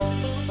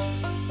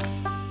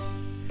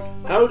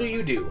How do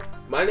you do?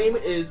 My name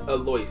is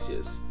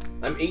Aloysius.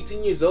 I'm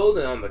 18 years old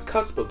and on the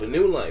cusp of a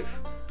new life.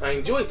 I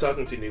enjoy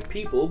talking to new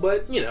people,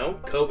 but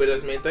COVID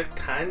has made that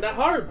kinda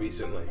hard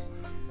recently.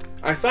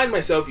 I find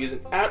myself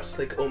using apps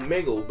like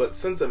Omegle, but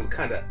since I'm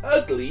kinda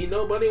ugly,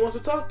 nobody wants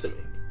to talk to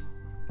me.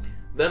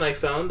 Then I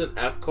found an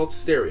app called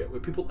Stereo, where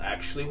people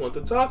actually want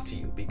to talk to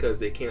you because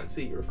they can't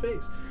see your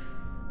face.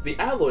 The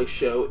Aloy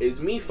show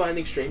is me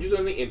finding strangers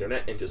on the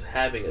internet and just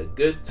having a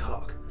good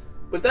talk.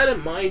 With that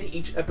in mind,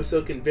 each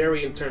episode can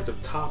vary in terms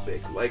of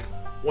topic, like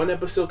one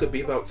episode could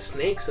be about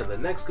snakes and the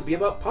next could be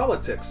about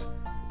politics.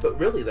 But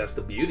really, that's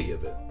the beauty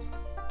of it.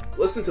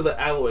 Listen to the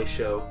Aloy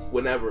show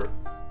whenever,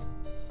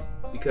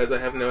 because I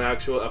have no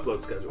actual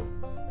upload schedule.